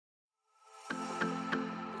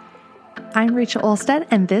I'm Rachel Olstead,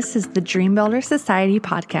 and this is the Dream Builder Society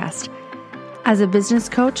podcast. As a business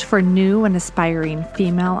coach for new and aspiring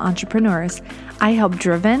female entrepreneurs, I help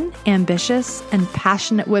driven, ambitious, and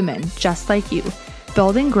passionate women just like you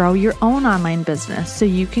build and grow your own online business so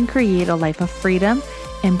you can create a life of freedom,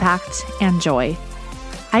 impact, and joy.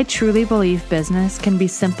 I truly believe business can be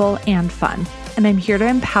simple and fun, and I'm here to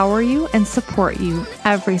empower you and support you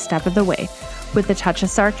every step of the way with a touch of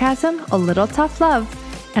sarcasm, a little tough love,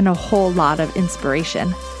 and a whole lot of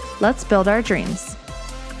inspiration. Let's build our dreams.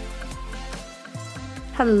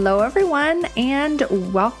 Hello, everyone, and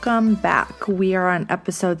welcome back. We are on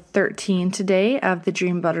episode 13 today of the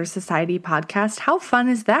Dream Builder Society podcast. How fun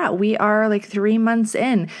is that? We are like 3 months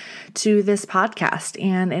in to this podcast,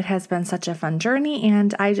 and it has been such a fun journey,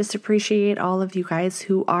 and I just appreciate all of you guys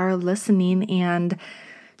who are listening and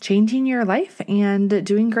changing your life and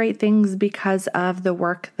doing great things because of the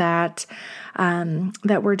work that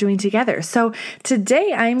we're doing together. So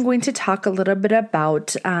today I'm going to talk a little bit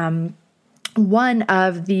about one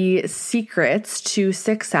of the secrets to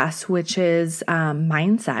success, which is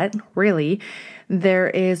mindset. Really, there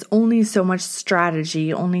is only so much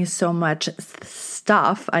strategy, only so much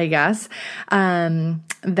stuff, I guess,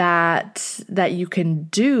 that you can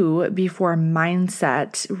do before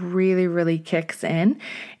mindset really kicks in.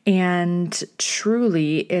 And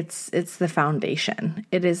truly, it's the foundation.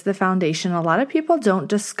 It is the foundation. A lot of people don't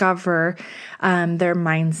discover their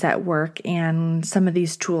mindset work and some of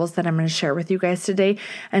these tools that I'm going to share with you guys today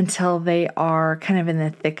until they are kind of in the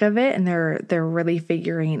thick of it and they're really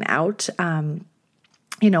figuring out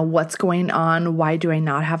what's going on? Why do I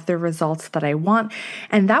not have the results that I want?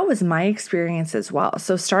 And that was my experience as well.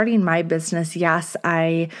 So starting my business, yes,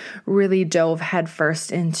 I really dove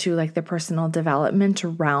headfirst into like the personal development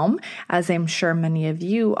realm, as I'm sure many of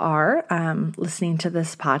you are. Listening to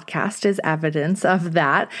this podcast is evidence of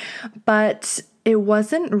that. But it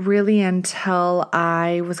wasn't really until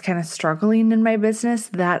I was kind of struggling in my business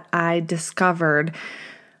that I discovered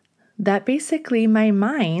that basically my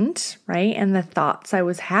mind, right, and the thoughts I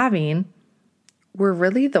was having were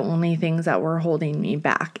really the only things that were holding me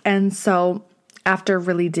back. And so after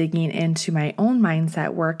really digging into my own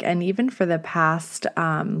mindset work, and even for the past,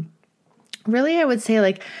 really, I would say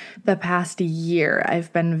like the past year,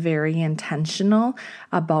 I've been very intentional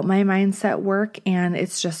about my mindset work, and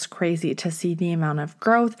it's just crazy to see the amount of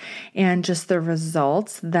growth and just the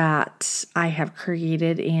results that I have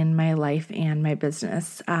created in my life and my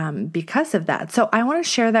business because of that. So I want to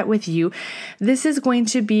share that with you. This is going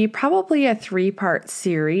to be probably a 3-part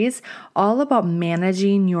series all about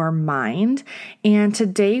managing your mind. And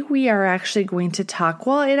today we are actually going to talk,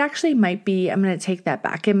 well, it actually might be, I'm going to take that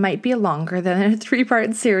back. It might be longer than a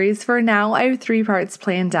 3-part series. For now, I have 3 parts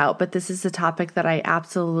planned out, but this is a topic that I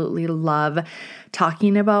absolutely love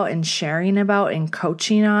talking about and sharing about and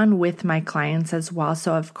coaching on with my clients as well.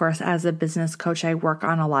 So of course, as a business coach, I work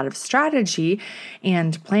on a lot of strategy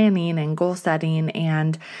and planning and goal setting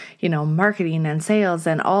and, marketing and sales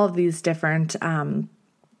and all of these different,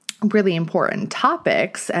 really important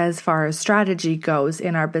topics as far as strategy goes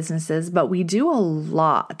in our businesses, but we do a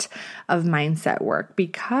lot of mindset work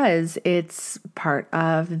because it's part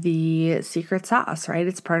of the secret sauce, right?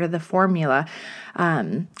 It's part of the formula.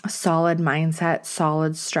 Solid mindset,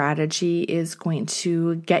 solid strategy is going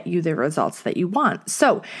to get you the results that you want.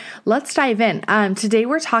 So let's dive in. Today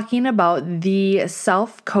we're talking about the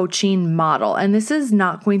self-coaching model, and this is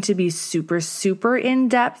not going to be super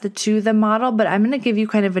in-depth to the model, but I'm going to give you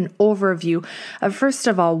kind of an overview of, first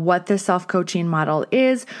of all, what the self-coaching model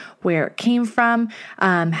is, where it came from,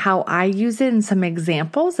 how I use it, and some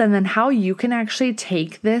examples, and then how you can actually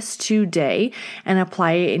take this today and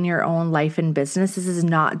apply it in your own life and business. This is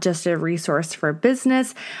not just a resource for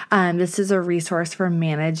business. This is a resource for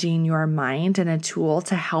managing your mind and a tool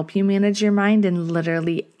to help you manage your mind in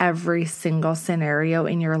literally every single scenario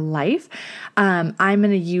in your life. I'm going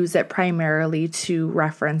to use it primarily to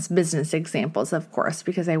reference business examples, of course,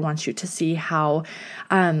 because I want you to see how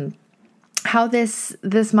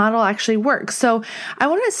this model actually works. So I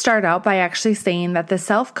want to start out by actually saying that the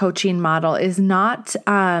self-coaching model is not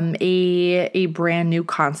a brand new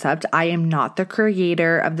concept. I am not the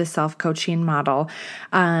creator of the self-coaching model,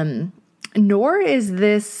 nor is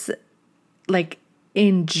this, like,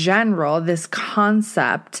 in general, this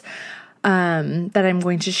concept that I'm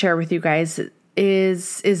going to share with you guys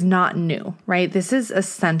is not new, right? This is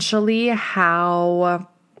essentially how,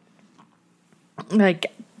 like,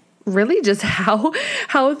 really just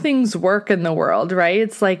how things work in the world, right?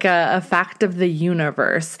 It's like a fact of the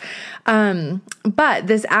universe. But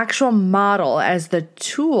this actual model as the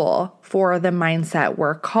tool for the mindset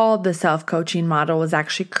work, called the self-coaching model, was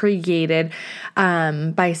actually created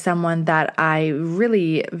by someone that I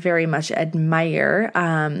really very much admire,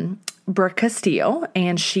 Brooke Castillo,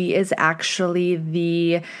 and she is actually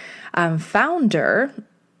the founder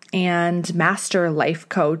and master life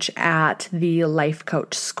coach at the Life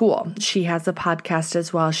Coach School. She has a podcast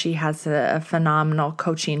as well. She has a phenomenal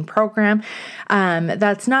coaching program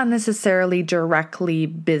that's not necessarily directly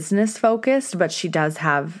business focused, but she does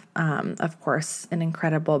have, of course, an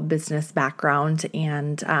incredible business background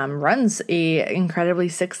and runs a incredibly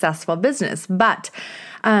successful business. But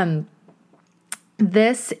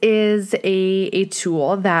this is a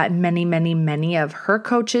tool that many of her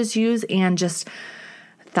coaches use, and just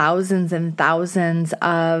thousands and thousands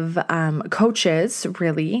of coaches,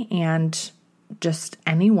 really, and just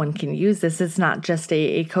anyone can use this. It's not just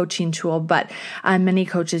a coaching tool, but many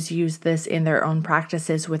coaches use this in their own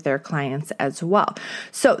practices with their clients as well.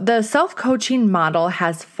 So the self-coaching model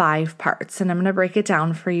has 5 parts, and I'm going to break it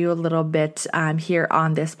down for you a little bit here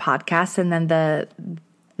on this podcast, and then the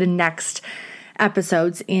next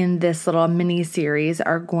episodes in this little mini series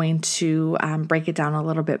are going to break it down a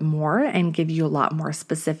little bit more and give you a lot more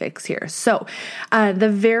specifics here. So the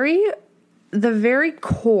very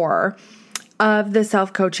core of the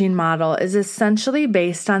self-coaching model is essentially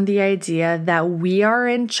based on the idea that we are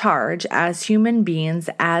in charge as human beings,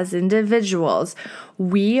 as individuals.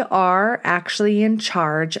 We are actually in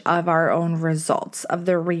charge of our own results, of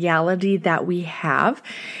the reality that we have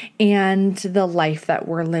and the life that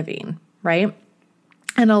we're living, right?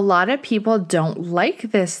 And a lot of people don't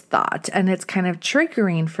like this thought, and it's kind of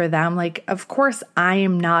triggering for them. Like, of course, I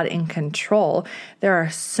am not in control. There are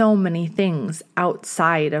so many things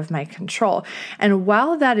outside of my control. And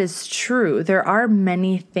while that is true, there are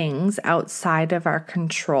many things outside of our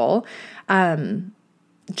control.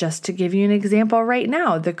 Just to give you an example right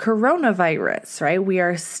now, the coronavirus, right? We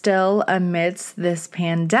are still amidst this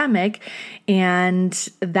pandemic, and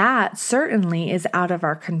that certainly is out of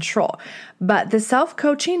our control. But the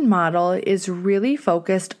self-coaching model is really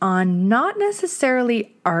focused on not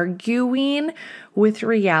necessarily arguing with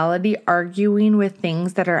reality, arguing with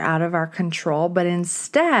things that are out of our control, but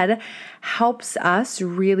instead helps us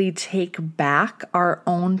really take back our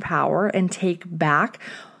own power and take back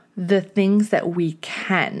the things that we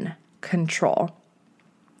can control.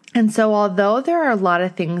 And so although there are a lot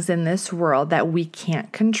of things in this world that we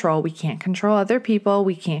can't control other people,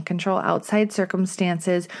 we can't control outside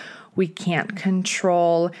circumstances, we can't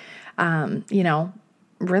control,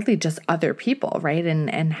 really just other people, right?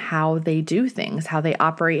 And how they do things, how they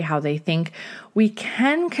operate, how they think. We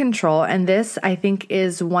can control, and this I think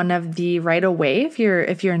is one of the right away, if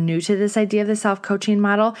you're new to this idea of the self-coaching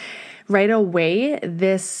model, right away,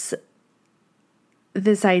 this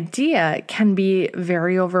idea can be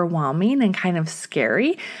very overwhelming and kind of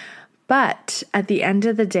scary. But at the end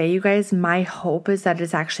of the day, you guys, my hope is that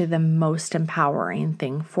it's actually the most empowering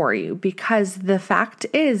thing for you, because the fact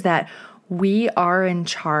is that we are in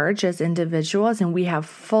charge as individuals, and we have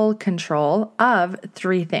full control of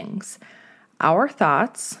 3 things: our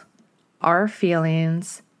thoughts, our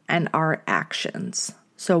feelings, and our actions.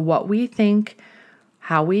 So what we think,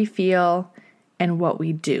 how we feel, and what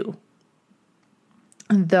we do.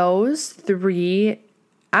 Those 3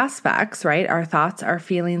 aspects, right? Our thoughts, our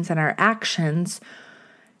feelings, and our actions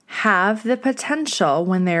have the potential,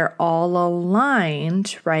 when they're all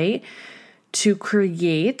aligned, right, to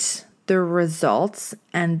create the results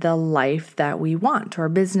and the life that we want, or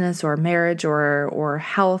business, or marriage, or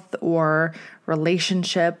health, or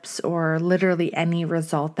relationships, or literally any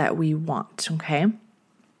result that we want, okay?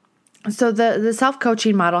 So the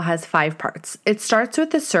self-coaching model has 5 parts. It starts with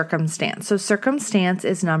the circumstance. So circumstance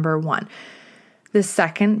is number 1. The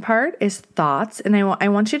second part is thoughts. And I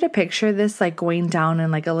want you to picture this like going down in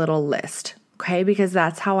like a little list, okay? Because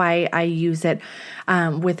that's how I use it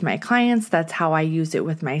with my clients. That's how I use it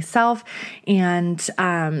with myself. And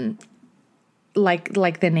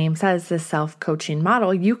like the name says, the self-coaching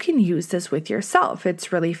model, you can use this with yourself.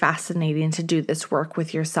 It's really fascinating to do this work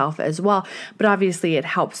with yourself as well. But obviously it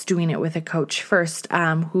helps doing it with a coach first,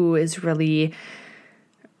 who is really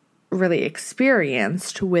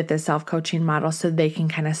experienced with the self-coaching model, so they can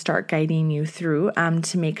kind of start guiding you through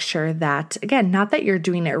to make sure that, again, not that you're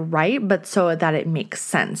doing it right, but so that it makes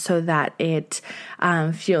sense, so that it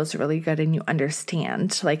feels really good and you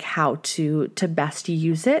understand like how to best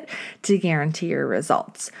use it to guarantee your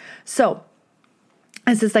results. So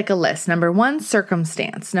This is like a list. Number 1,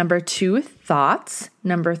 circumstance. Number 2, thoughts.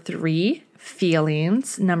 Number 3,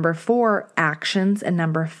 feelings. Number 4, actions. And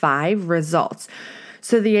number 5, results.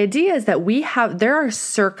 So the idea is that there are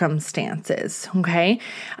circumstances, okay,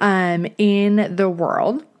 in the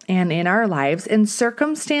world and in our lives, and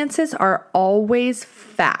circumstances are always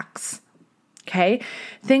facts. Okay,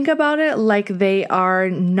 think about it like they are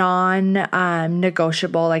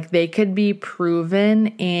non-negotiable, like they could be proven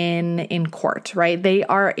in court, right? They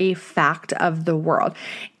are a fact of the world,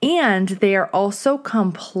 and they are also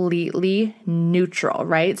completely neutral,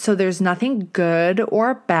 right? So there's nothing good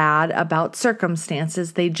or bad about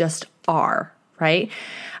circumstances. They just are, right?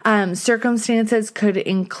 Circumstances could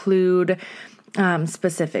include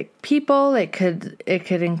specific people. It could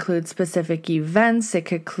include specific events. It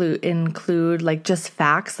could include like just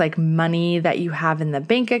facts, like money that you have in the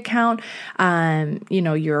bank account,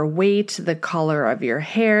 your weight, the color of your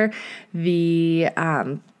hair, the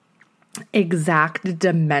exact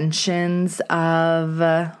dimensions of,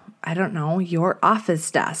 your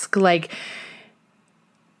office desk. Like,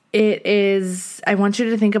 I want you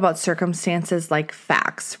to think about circumstances like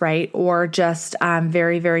facts, right? Or just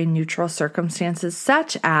very, very neutral circumstances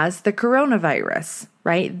such as the coronavirus,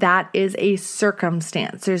 right? That is a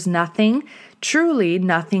circumstance. There's truly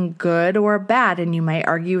nothing good or bad. And you might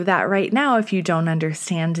argue that right now if you don't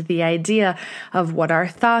understand the idea of what our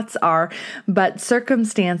thoughts are. But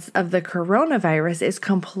circumstance of the coronavirus is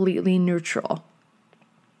completely neutral.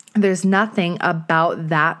 There's nothing about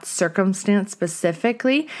that circumstance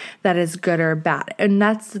specifically that is good or bad. And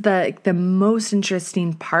that's the most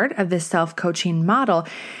interesting part of the self-coaching model,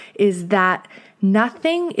 is that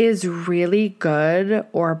nothing is really good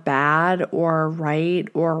or bad or right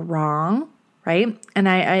or wrong, right?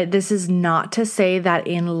 And this is not to say that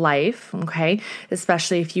in life, okay,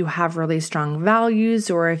 especially if you have really strong values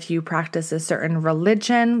or if you practice a certain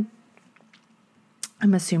religion.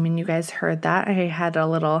 I'm assuming you guys heard that. I had a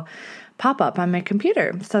little pop-up on my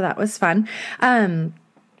computer, so that was fun.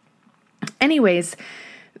 Anyways,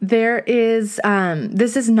 there is,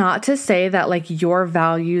 this is not to say that like your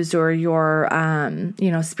values or your,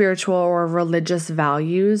 spiritual or religious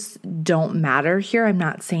values don't matter here. I'm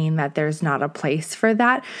not saying that there's not a place for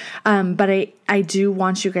that. But I do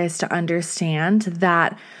want you guys to understand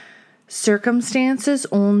that circumstances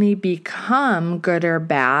only become good or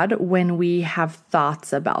bad when we have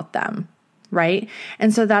thoughts about them, right?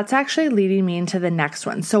 And so that's actually leading me into the next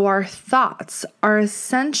one. So our thoughts are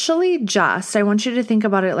essentially just, I want you to think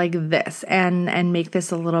about it like this and make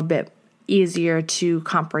this a little bit easier to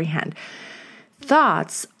comprehend.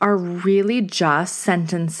 Thoughts are really just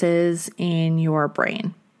sentences in your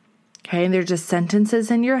brain. Okay, they're just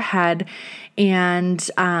sentences in your head. And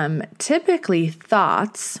typically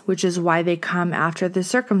thoughts, which is why they come after the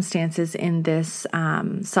circumstances in this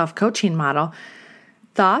self-coaching model,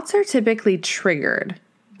 thoughts are typically triggered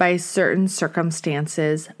by certain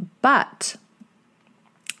circumstances, but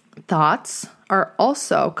thoughts are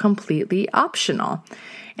also completely optional.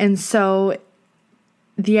 And so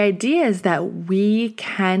the idea is that we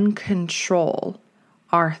can control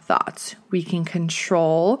our thoughts. We can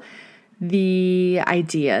control the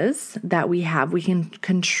ideas that we have. We can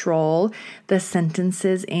control the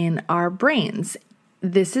sentences in our brains.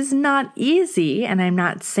 This is not easy, and I'm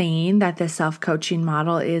not saying that the self-coaching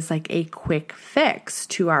model is like a quick fix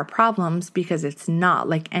to our problems, because it's not.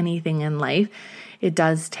 Like anything in life, it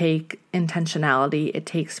does take intentionality, it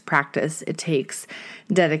takes practice, it takes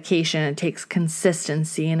dedication, it takes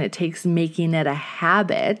consistency, and it takes making it a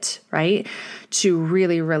habit, right? To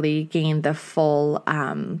really, really gain the full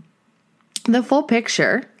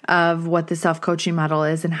picture of what the self-coaching model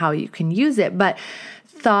is and how you can use it. But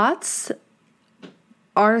thoughts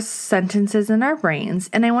are sentences in our brains.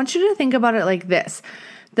 And I want you to think about it like this.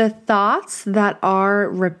 The thoughts that are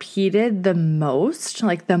repeated the most,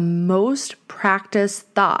 like the most practiced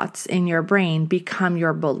thoughts in your brain, become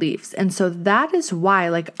your beliefs. And so that is why,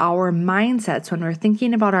 like, our mindsets, when we're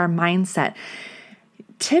thinking about our mindset,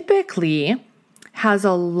 typically has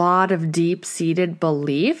a lot of deep-seated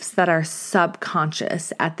beliefs that are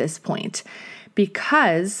subconscious at this point,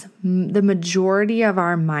 because the majority of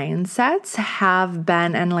our mindsets have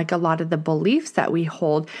been, and like a lot of the beliefs that we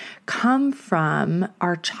hold come from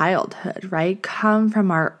our childhood, right? Come from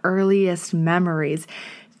our earliest memories,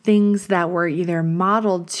 things that were either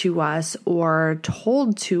modeled to us or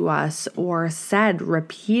told to us or said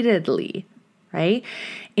repeatedly, right?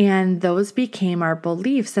 And those became our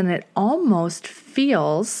beliefs, and it almost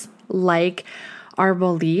feels like our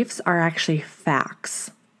beliefs are actually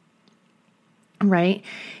facts. right?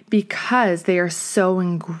 Because they are so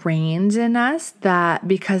ingrained in us, that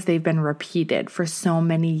because they've been repeated for so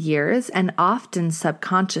many years and often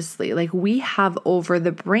subconsciously. Like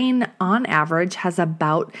the brain on average has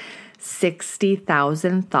about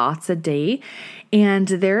 60,000 thoughts a day. And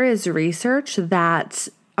there is research that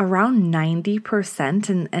around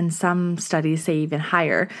 90%, and some studies say even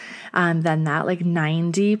higher than that, like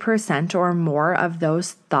 90% or more of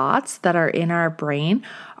those thoughts that are in our brain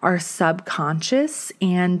are subconscious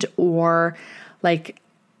and or like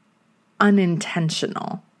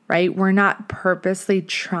unintentional, right? We're not purposely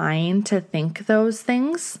trying to think those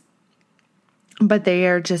things, but they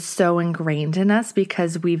are just so ingrained in us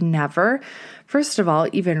because we've never, first of all,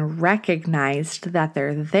 even recognized that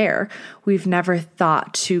they're there. We've never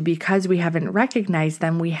thought to, because we haven't recognized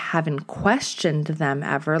them, we haven't questioned them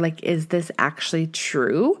ever. Like, is this actually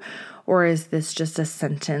true? Or is this just a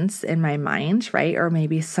sentence in my mind, right? Or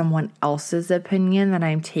maybe someone else's opinion that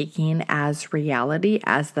I'm taking as reality,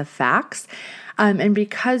 as the facts. And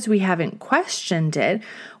because we haven't questioned it,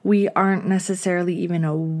 we aren't necessarily even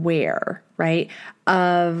aware, right,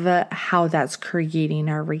 of how that's creating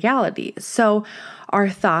our reality. So our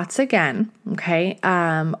thoughts, again, okay,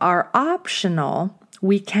 are optional.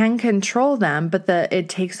 We can control them, but it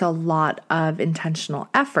takes a lot of intentional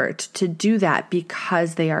effort to do that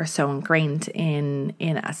because they are so ingrained in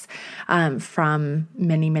us from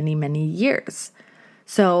many, many, many years.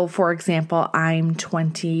 So, for example, I'm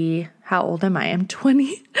 20. How old am I? I'm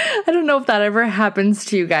 20. I don't know if that ever happens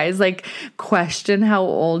to you guys, like question how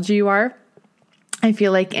old you are. I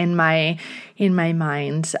feel like in my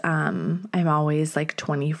mind, I'm always like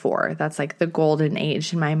 24. That's like the golden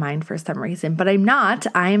age in my mind for some reason, but I'm not.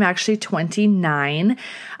 I am actually 29.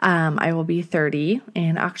 I will be 30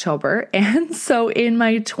 in October. And so in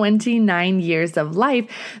my 29 years of life,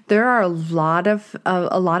 there are a lot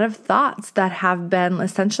of thoughts that have been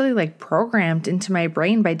essentially like programmed into my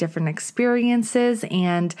brain by different experiences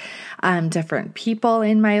and different people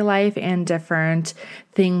in my life and different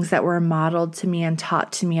things that were modeled to me and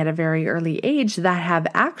taught to me at a very early age that have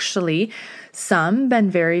actually some been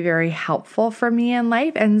very, very helpful for me in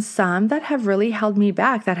life, and some that have really held me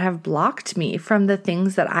back, that have blocked me from the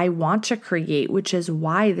things that I want to create, which is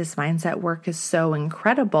why this mindset work is so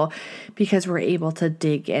incredible, because we're able to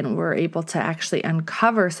dig in, we're able to actually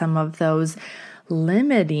uncover some of those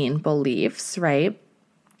limiting beliefs, right,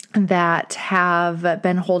 that have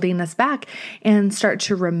been holding us back and start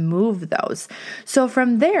to remove those. So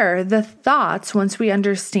from there, the thoughts, once we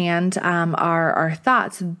understand our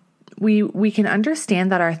thoughts, we can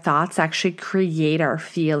understand that our thoughts actually create our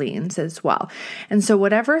feelings as well. And so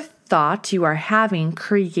whatever thought you are having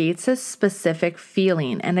creates a specific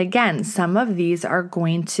feeling. And again, some of these are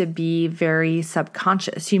going to be very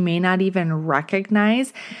subconscious. You may not even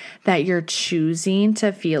recognize that you're choosing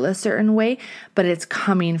to feel a certain way, but it's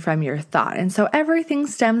coming from your thought. And so everything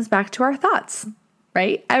stems back to our thoughts,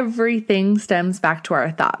 right? Everything stems back to our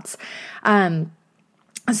thoughts.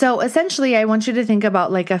 So essentially, I want you to think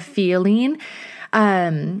about like a feeling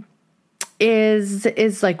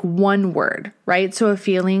is like one word, right? So a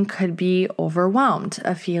feeling could be overwhelmed.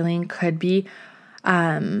 A feeling could be,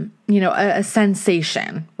 a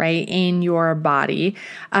sensation, right, in your body.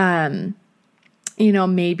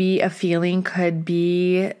 Maybe a feeling could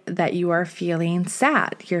be that you are feeling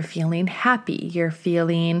sad, you're feeling happy, you're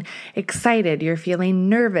feeling excited, you're feeling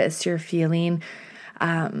nervous, you're feeling,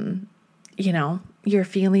 you're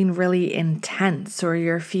feeling really intense, or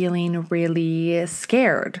you're feeling really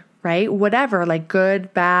scared, right? Whatever, like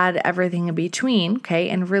good, bad, everything in between, okay?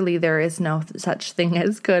 And really there is no such thing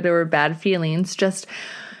as good or bad feelings, just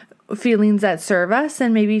feelings that serve us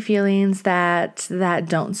and maybe feelings that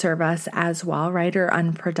don't serve us as well, right? Or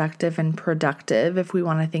unproductive and productive, if we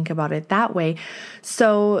want to think about it that way.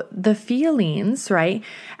 So the feelings, right,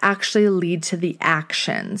 actually lead to the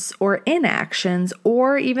actions or inactions,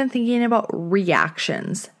 or even thinking about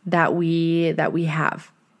reactions that we have.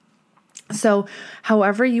 So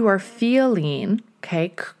however you are feeling,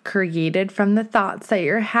 okay, created from the thoughts that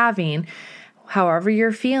you're having, however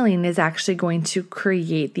you're feeling is actually going to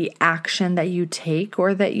create the action that you take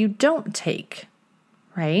or that you don't take,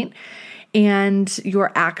 right? And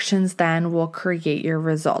your actions then will create your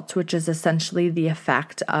results, which is essentially the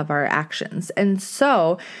effect of our actions. And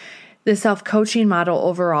so the self-coaching model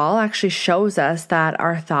overall actually shows us that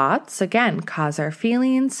our thoughts, again, cause our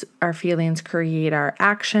feelings create our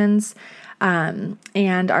actions, and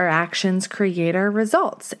our actions create our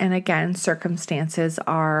results. And again, circumstances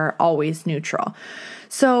are always neutral.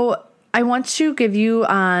 So I want to give you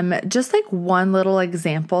just like one little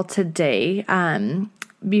example today.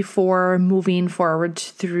 before moving forward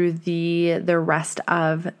through the rest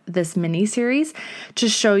of this mini series to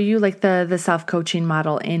show you like the self-coaching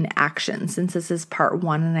model in action, since this is part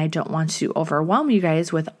 1 and I don't want to overwhelm you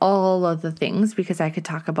guys with all of the things, because I could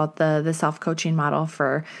talk about the self-coaching model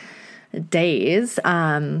for days.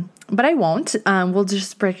 But I won't. We'll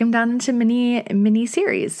just break them down into mini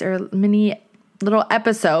series, or mini little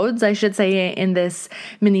episodes, I should say, in this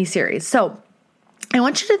mini series. So I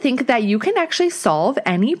want you to think that you can actually solve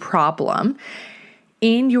any problem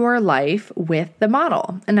in your life with the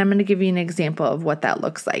model. And I'm going to give you an example of what that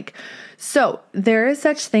looks like. So there is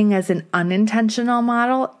such thing as an unintentional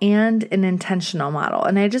model and an intentional model.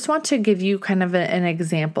 And I just want to give you kind of an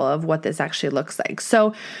example of what this actually looks like.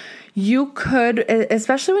 So you could,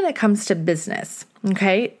 especially when it comes to business,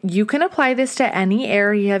 okay, you can apply this to any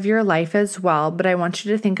area of your life as well, but I want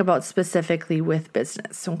you to think about specifically with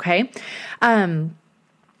business, okay?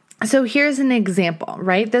 So here's an example,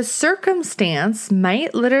 right? The circumstance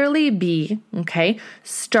might literally be, okay,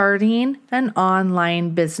 starting an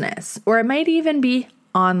online business, or it might even be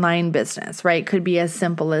online business, right? Could be as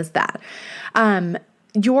simple as that.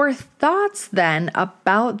 Your thoughts then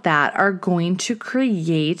about that are going to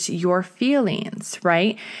create your feelings,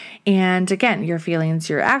 right? And again, your feelings,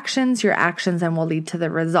 your actions then will lead to the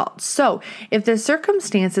results. So if the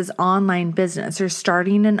circumstance is online business or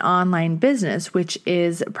starting an online business, which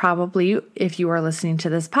is probably, if you are listening to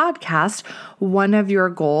this podcast, one of your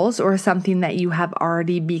goals or something that you have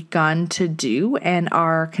already begun to do and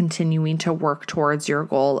are continuing to work towards your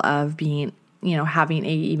goal of being, having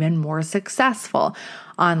a even more successful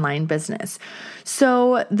online business.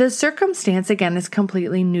 So the circumstance, again, is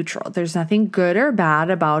completely neutral. There's nothing good or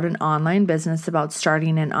bad about an online business, about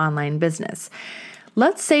starting an online business.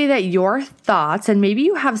 Let's say that your thoughts, and maybe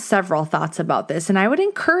you have several thoughts about this, and I would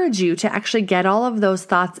encourage you to actually get all of those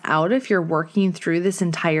thoughts out if you're working through this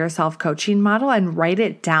entire self-coaching model, and write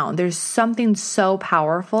it down. There's something so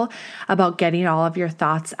powerful about getting all of your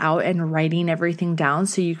thoughts out and writing everything down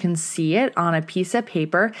so you can see it on a piece of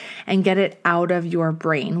paper and get it out of your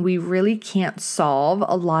brain. We really can't solve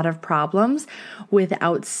a lot of problems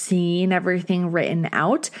without seeing everything written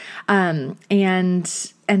out.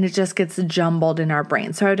 And it just gets jumbled in our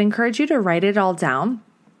brain. So I would encourage you to write it all down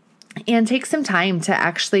and take some time to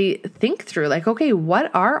actually think through, like, okay, what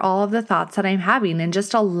are all of the thoughts that I'm having? And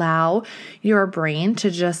just allow your brain to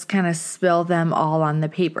just kind of spill them all on the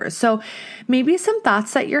paper. So maybe some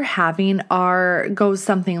thoughts that you're having goes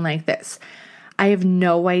something like this: I have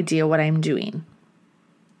no idea what I'm doing.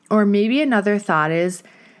 Or maybe another thought is,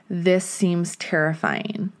 this seems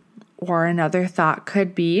terrifying. Or another thought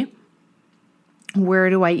could be, where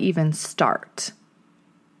do I even start?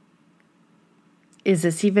 Is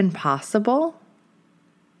this even possible?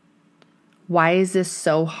 Why is this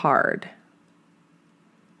so hard?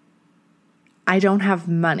 I don't have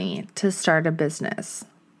money to start a business.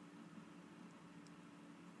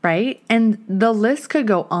 Right? And the list could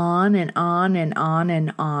go on and on and on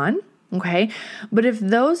and on. Okay? But if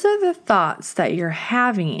those are the thoughts that you're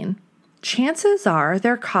having, chances are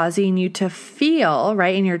they're causing you to feel,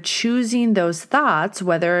 right? And you're choosing those thoughts,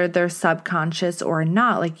 whether they're subconscious or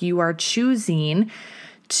not, like you are choosing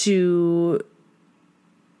to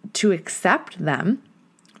accept them,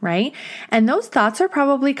 right? And those thoughts are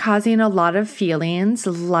probably causing a lot of feelings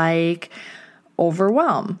like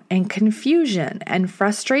overwhelm and confusion and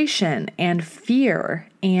frustration and fear,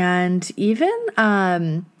 and even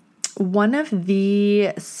one of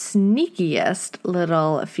the sneakiest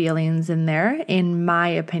little feelings in there, in my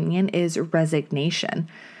opinion, is resignation,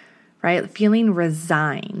 right? Feeling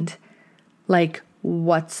resigned, like,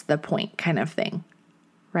 what's the point kind of thing,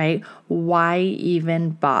 right? Why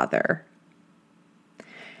even bother?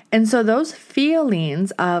 And so those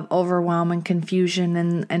feelings of overwhelm and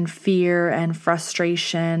confusion and fear and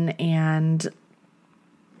frustration and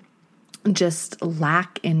just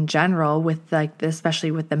lack in general, with like,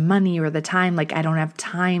 especially with the money or the time, like, I don't have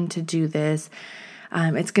time to do this.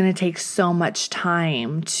 It's going to take so much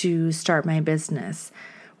time to start my business.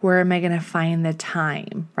 Where am I going to find the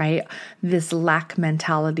time, right? This lack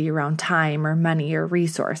mentality around time or money or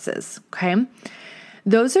resources, okay?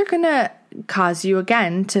 Those are going to cause you,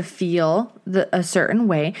 again, to feel a certain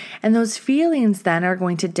way. And those feelings then are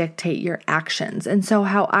going to dictate your actions. And so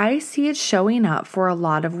how I see it showing up for a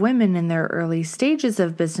lot of women in their early stages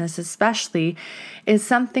of business, especially, is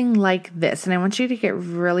something like this. And I want you to get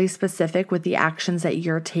really specific with the actions that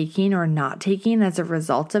you're taking or not taking as a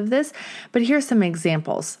result of this. But here's some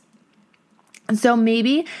examples. So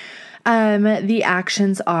maybe the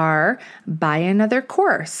actions are: buy another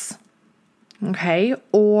course. Okay.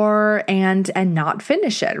 And not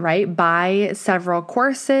finish it, right? Buy several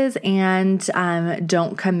courses and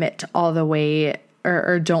don't commit all the way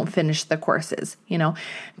or don't finish the courses,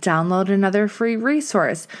 download another free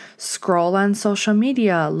resource, scroll on social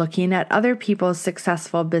media, looking at other people's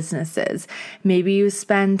successful businesses. Maybe you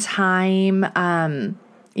spend time,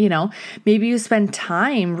 maybe you spend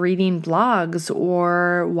time reading blogs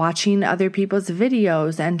or watching other people's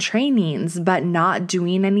videos and trainings, but not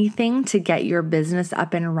doing anything to get your business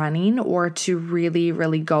up and running or to really,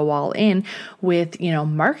 really go all in with,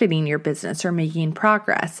 marketing your business or making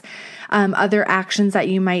progress. Other actions that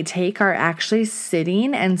you might take are actually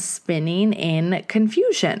sitting and spinning in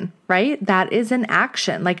confusion, right? That is an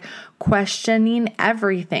action, like questioning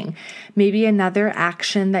everything. Maybe another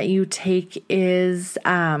action that you take is,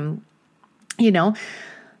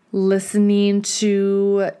 listening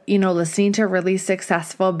to really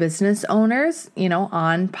successful business owners,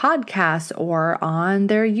 on podcasts or on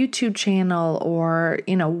their YouTube channel or,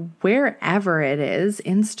 wherever it is,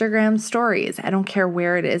 Instagram stories. I don't care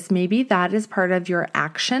where it is. Maybe that is part of your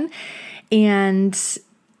action. And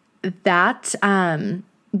that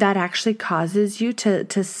actually causes you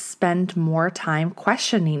to spend more time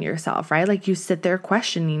questioning yourself, right? Like you sit there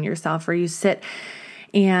questioning yourself, or you sit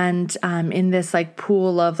and in this like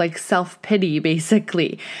pool of like self-pity,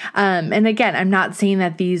 basically. And again, I'm not saying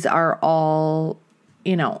that these are all,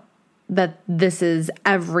 that this is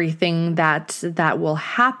everything that will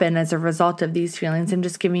happen as a result of these feelings. I'm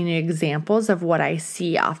just giving you examples of what I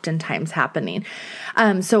see oftentimes happening.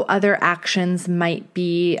 So other actions might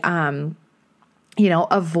be,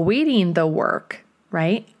 avoiding the work,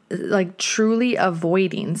 right? Like truly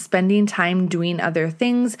avoiding, spending time doing other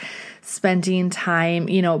things, spending time,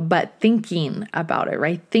 but thinking about it,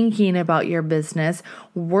 right? Thinking about your business,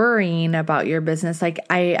 worrying about your business. Like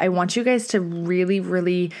I want you guys to really,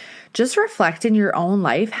 really just reflect in your own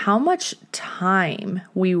life how much time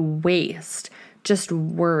we waste just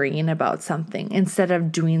worrying about something instead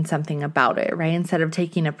of doing something about it, right? Instead of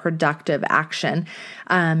taking a productive action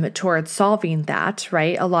towards solving that,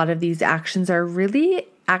 right? A lot of these actions are really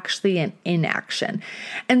actually an inaction.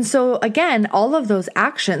 And so again, all of those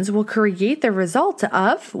actions will create the result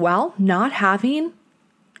of, not having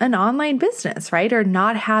an online business, right? Or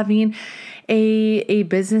not having a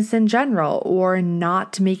business in general, or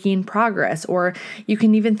not making progress. Or you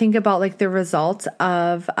can even think about like the results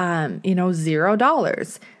of,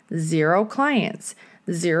 $0, 0 clients,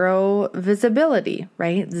 0 visibility,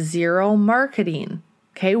 right? 0 marketing.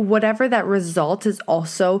 Okay. Whatever that result is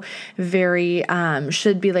also very,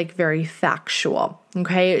 should be like very factual.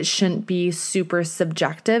 Okay. It shouldn't be super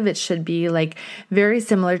subjective. It should be like very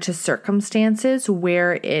similar to circumstances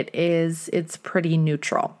where it's pretty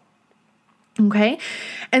neutral. Okay.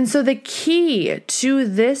 And so the key to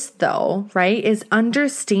this though, right, is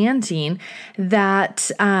understanding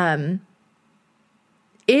that,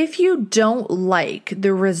 if you don't like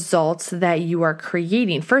the results that you are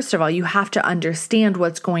creating, first of all, you have to understand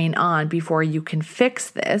what's going on before you can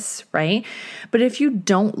fix this, right? But if you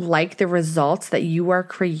don't like the results that you are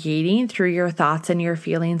creating through your thoughts and your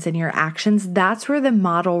feelings and your actions, that's where the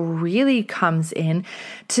model really comes in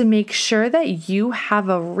to make sure that you have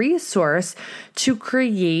a resource to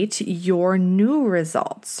create your new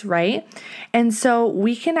results, right? And so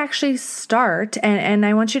we can actually start, and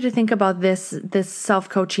I want you to think about this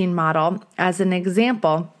self-coaching model as an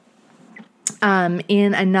example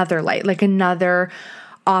in another light, like another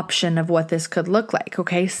option of what this could look like,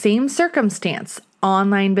 okay? Same circumstance,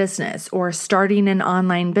 online business or starting an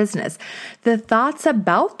online business. The thoughts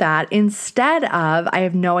about that, instead of, I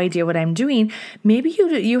have no idea what I'm doing, maybe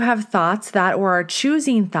you have thoughts that, or are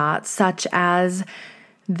choosing thoughts such as,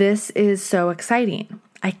 this is so exciting.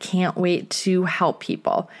 I can't wait to help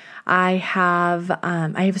people. I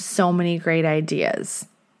have so many great ideas.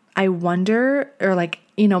 I wonder, or like,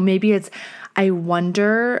 maybe it's, I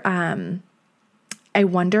wonder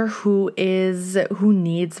who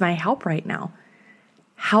needs my help right now.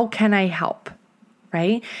 How can I help?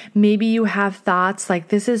 Right? Maybe you have thoughts like,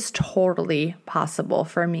 this is totally possible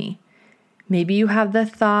for me. Maybe you have the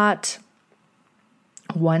thought,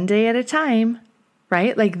 one day at a time,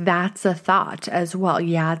 right? Like that's a thought as well.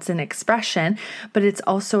 Yeah, it's an expression, but it's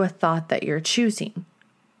also a thought that you're choosing.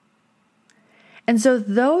 And so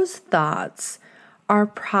those thoughts are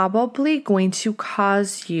probably going to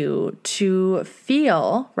cause you to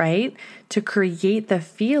feel, right? To create the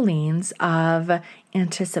feelings of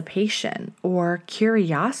anticipation or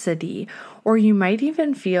curiosity, or you might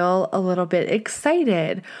even feel a little bit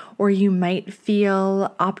excited, or you might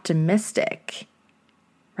feel optimistic,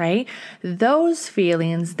 right? Those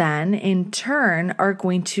feelings then in turn are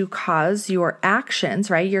going to cause your actions,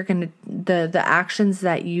 right? The actions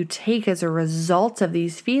that you take as a result of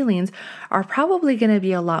these feelings are probably going to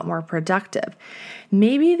be a lot more productive.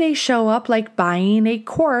 Maybe they show up like buying a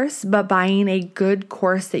course, but buying a good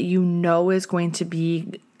course that you know is going to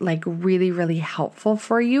be like really, really helpful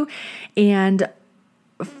for you, and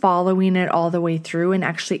following it all the way through and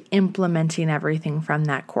actually implementing everything from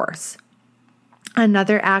that course.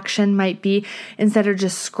 Another action might be, instead of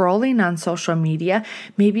just scrolling on social media,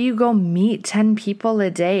 maybe you go meet 10 people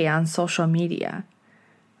a day on social media,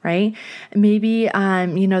 right? Maybe,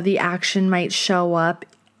 the action might show up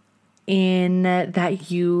in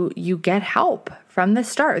that you get help from the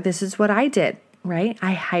start. This is what I did, right?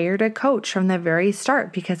 I hired a coach from the very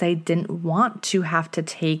start because I didn't want to have to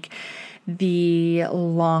take the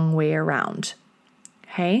long way around.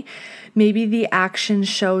 Okay. Maybe the action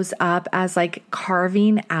shows up as like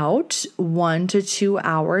carving out 1 to 2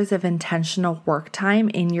 hours of intentional work time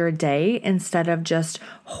in your day instead of just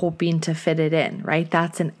hoping to fit it in, right?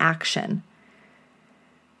 That's an action.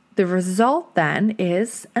 The result then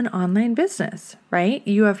is an online business, right?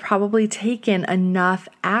 You have probably taken enough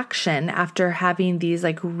action after having these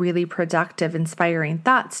like really productive, inspiring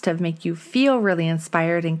thoughts to make you feel really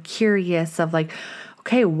inspired and curious of like,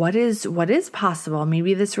 okay, what is possible?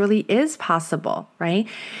 Maybe this really is possible, right?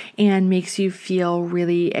 And makes you feel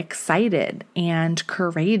really excited and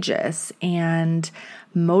courageous and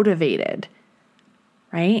motivated,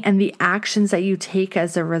 right? And the actions that you take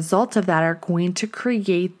as a result of that are going to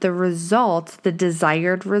create the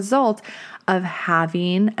desired result of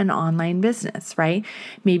having an online business, right?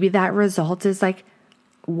 Maybe that result is like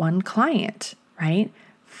one client, right?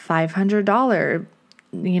 $500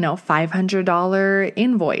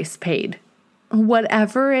 invoice paid,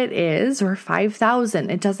 whatever it is, or 5,000,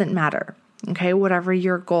 it doesn't matter. Okay. Whatever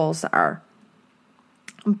your goals are.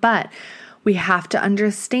 But we have to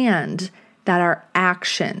understand that our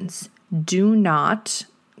actions do not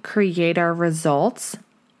create our results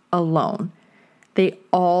alone. They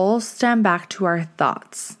all stem back to our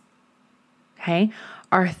thoughts. Okay.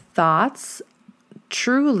 Our thoughts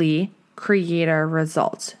truly create our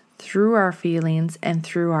results through our feelings and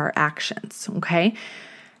through our actions, okay?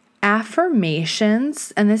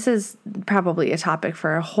 Affirmations, and this is probably a topic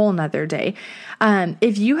for a whole nother day.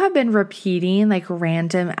 If you have been repeating like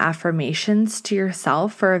random affirmations to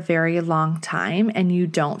yourself for a very long time and you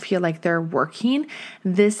don't feel like they're working,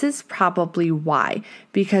 this is probably why,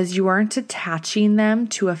 because you aren't attaching them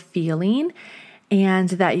to a feeling and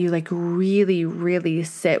that you like really, really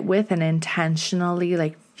sit with and intentionally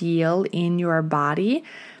like feel in your body.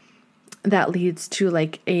 That leads to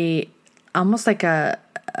like almost like a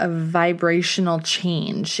vibrational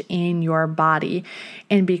change in your body.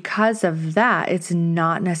 And because of that, it's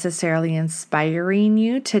not necessarily inspiring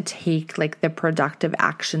you to take like the productive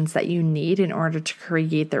actions that you need in order to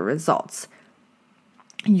create the results.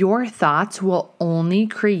 Your thoughts will only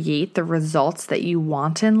create the results that you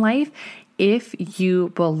want in life if you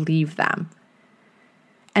believe them.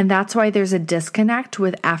 And that's why there's a disconnect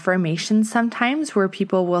with affirmations sometimes, where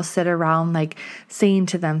people will sit around like saying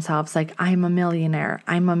to themselves, like, I'm a millionaire,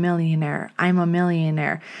 I'm a millionaire, I'm a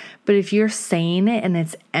millionaire. But if you're saying it and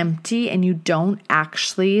it's empty and you don't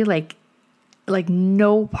actually like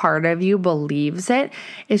no part of you believes it,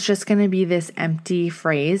 it's just going to be this empty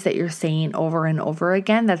phrase that you're saying over and over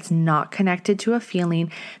again that's not connected to a feeling,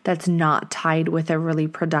 that's not tied with a really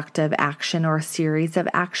productive action or a series of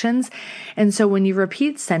actions. And so when you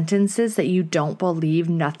repeat sentences that you don't believe,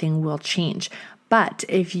 nothing will change. But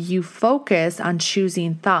if you focus on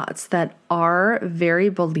choosing thoughts that are very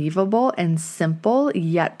believable and simple,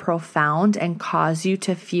 yet profound, and cause you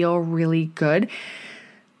to feel really good,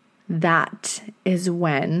 that is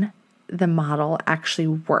when the model actually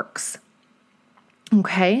works.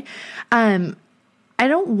 Okay. I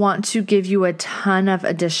don't want to give you a ton of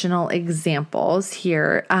additional examples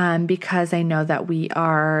here because I know that we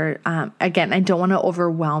are, again, I don't want to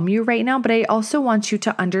overwhelm you right now, but I also want you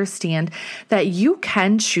to understand that you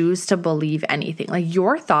can choose to believe anything. Like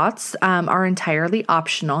your thoughts are entirely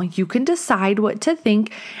optional. You can decide what to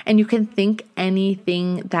think and you can think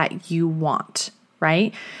anything that you want.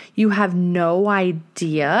 Right? You have no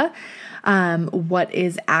idea what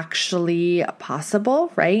is actually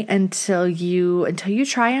possible, right? Until you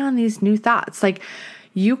try on these new thoughts. Like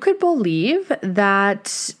you could believe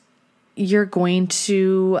that you're going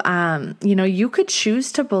to, you could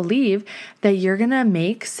choose to believe that you're going to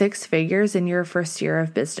make 6 figures in your first year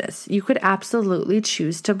of business. You could absolutely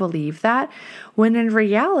choose to believe that, when in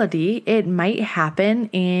reality, it might happen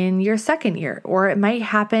in your second year, or it might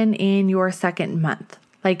happen in your second month.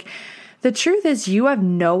 Like, the truth is you have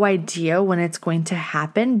no idea when it's going to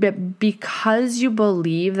happen, but because you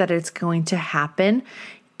believe that it's going to happen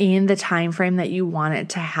in the time frame that you want it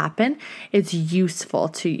to happen, it's useful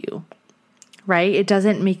to you, right? It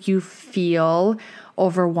doesn't make you feel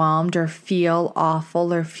overwhelmed or feel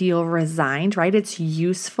awful or feel resigned, right? It's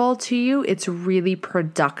useful to you. It's really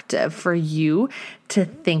productive for you to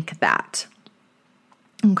think that.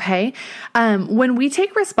 Okay. When we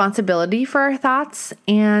take responsibility for our thoughts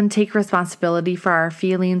and take responsibility for our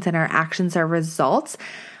feelings and our actions, our results,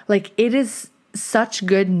 like, it is such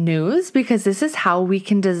good news, because this is how we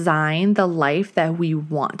can design the life that we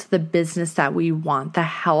want, the business that we want, the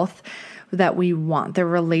health that we want, the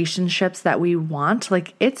relationships that we want.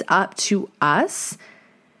 Like, it's up to us.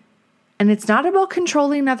 And it's not about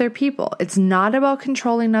controlling other people. It's not about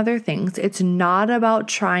controlling other things. It's not about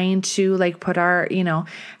trying to like put our,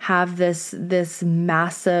 have this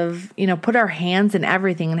massive, put our hands in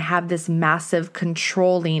everything and have this massive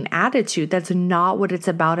controlling attitude. That's not what it's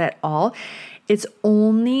about at all. It's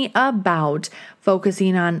only about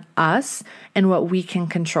focusing on us and what we can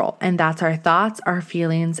control. And that's our thoughts, our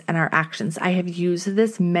feelings, and our actions. I have used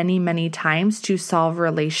this many, many times to solve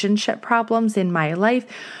relationship problems in my life,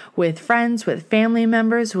 with friends, with family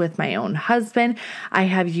members, with my own husband. I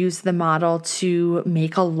have used the model to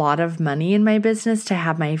make a lot of money in my business, to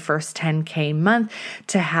have my first 10K month,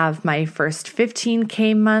 to have my first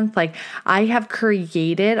 15K month. Like, I have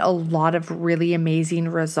created a lot of really amazing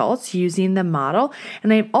results using the model.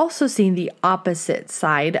 And I've also seen the opposite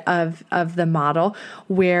side of the model,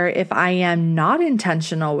 where if I am not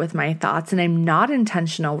intentional with my thoughts and I'm not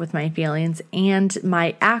intentional with my feelings and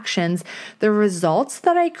my actions, the results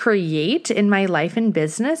that I create in my life and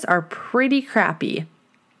business are pretty crappy.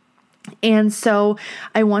 And so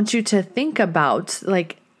I want you to think about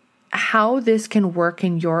like how this can work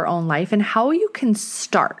in your own life and how you can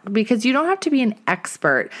start, because you don't have to be an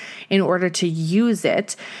expert in order to use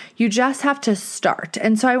it. You just have to start.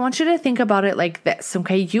 And so I want you to think about it like this,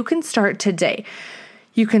 okay? You can start today.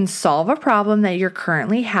 You can solve a problem that you're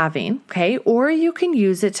currently having, okay? Or you can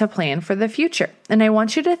use it to plan for the future. And I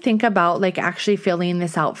want you to think about like actually filling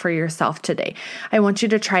this out for yourself today. I want you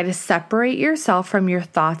to try to separate yourself from your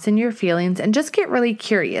thoughts and your feelings and just get really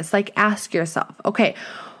curious. Like, ask yourself, okay,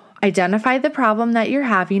 identify the problem that you're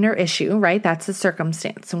having or issue, right? That's the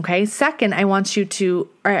circumstance, okay? Second, I want you to,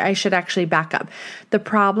 or I should actually back up, the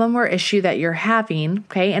problem or issue that you're having,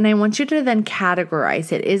 okay? And I want you to then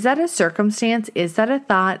categorize it. Is that a circumstance? Is that a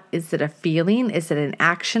thought? Is it a feeling? Is it an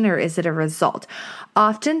action? Or is it a result?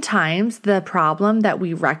 Oftentimes, the problem that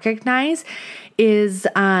we recognize is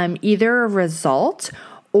either a result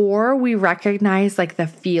or we recognize like the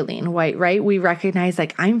feeling, right? We recognize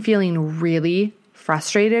like, I'm feeling really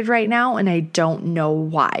frustrated right now and I don't know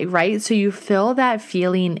why, right? So you fill that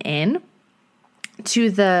feeling in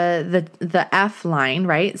to the F line,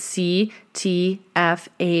 right? CTFAR.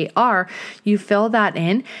 You fill that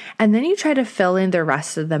in and then you try to fill in the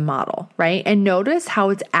rest of the model, right? And notice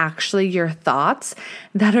how it's actually your thoughts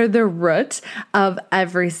that are the root of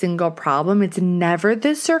every single problem. It's never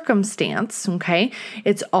the circumstance, okay?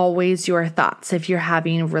 It's always your thoughts. If you're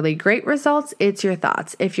having really great results, it's your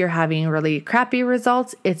thoughts. If you're having really crappy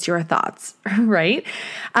results, it's your thoughts, right?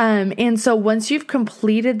 And so once you've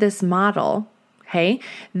completed this model, okay,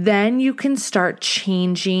 then you can start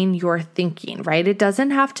changing your thinking, right? It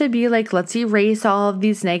doesn't have to be like, let's erase all of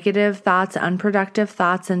these negative thoughts, unproductive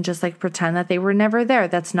thoughts, and just like pretend that they were never there.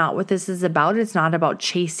 That's not what this is about. It's not about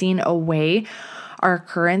chasing away our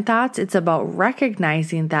current thoughts. It's about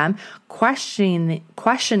recognizing them, questioning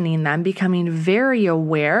them, becoming very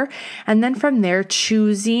aware, and then from there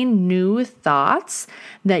choosing new thoughts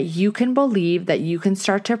that you can believe, that you can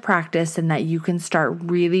start to practice, and that you can start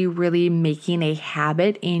really, really making a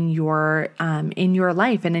habit in your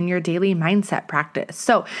life and in your daily mindset practice.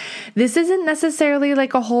 So this isn't necessarily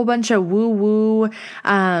like a whole bunch of woo-woo,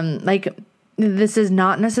 this is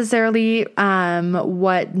not necessarily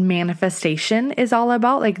what manifestation is all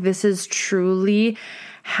about. Like, this is truly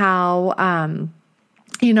how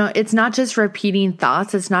it's not just repeating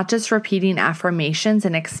thoughts. It's not just repeating affirmations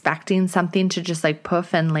and expecting something to just like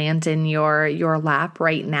poof and land in your lap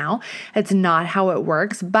right now. It's not how it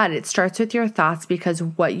works, but it starts with your thoughts, because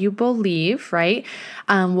what you believe, right,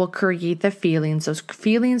 will create the feelings. Those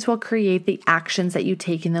feelings will create the actions that you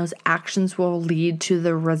take, and those actions will lead to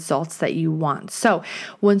the results that you want. So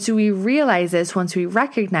once we realize this, once we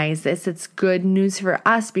recognize this, it's good news for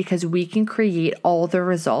us, because we can create all the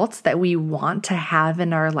results that we want to have in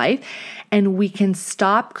in our life, and we can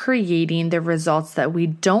stop creating the results that we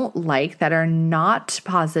don't like, that are not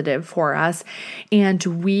positive for us, and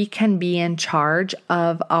we can be in charge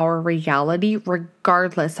of our reality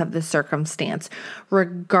regardless of the circumstance,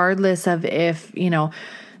 regardless of if,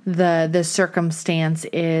 the circumstance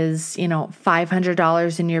is,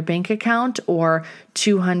 $500 in your bank account, or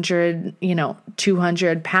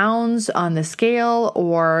 200 pounds on the scale,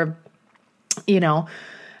 or,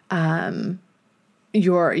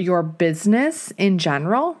 your business in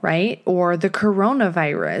general, right? Or the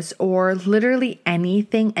coronavirus, or literally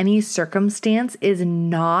anything, any circumstance is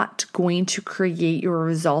not going to create your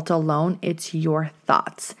result alone. It's your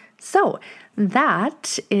thoughts. So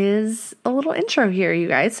that is a little intro here, you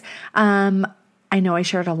guys. I know I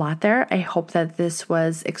shared a lot there. I hope that this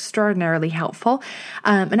was extraordinarily helpful.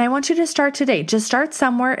 And I want you to start today. Just start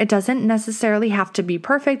somewhere. It doesn't necessarily have to be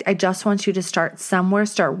perfect. I just want you to start somewhere.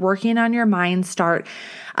 Start working on your mind. Start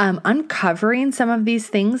uncovering some of these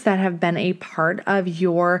things that have been a part of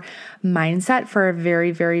your mindset for a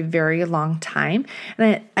very, very, very long time.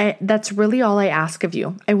 And that's really all I ask of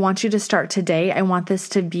you. I want you to start today. I want this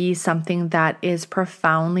to be something that is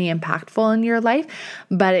profoundly impactful in your life,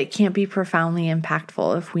 but it can't be profoundly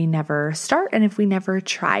impactful if we never start, and if we never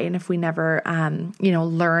try, and if we never,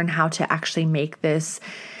 learn how to actually make this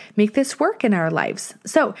work in our lives.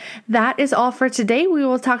 So that is all for today. We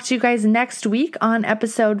will talk to you guys next week on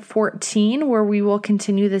episode 14, where we will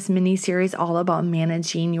continue this mini series all about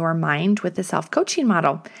managing your mind with the self-coaching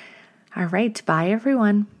model. All right. Bye,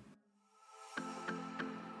 everyone.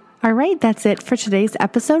 All right, that's it for today's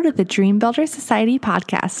episode of the Dream Builder Society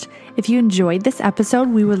podcast. If you enjoyed this episode,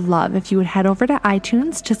 we would love if you would head over to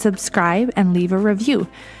iTunes to subscribe and leave a review.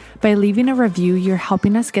 By leaving a review, you're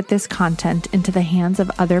helping us get this content into the hands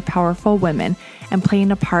of other powerful women and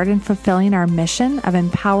playing a part in fulfilling our mission of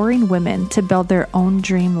empowering women to build their own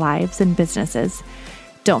dream lives and businesses.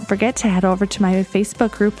 Don't forget to head over to my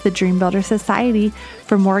Facebook group, the Dream Builder Society,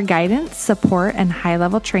 for more guidance, support, and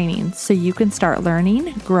high-level training so you can start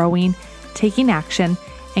learning, growing, taking action,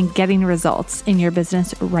 and getting results in your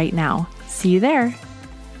business right now. See you there.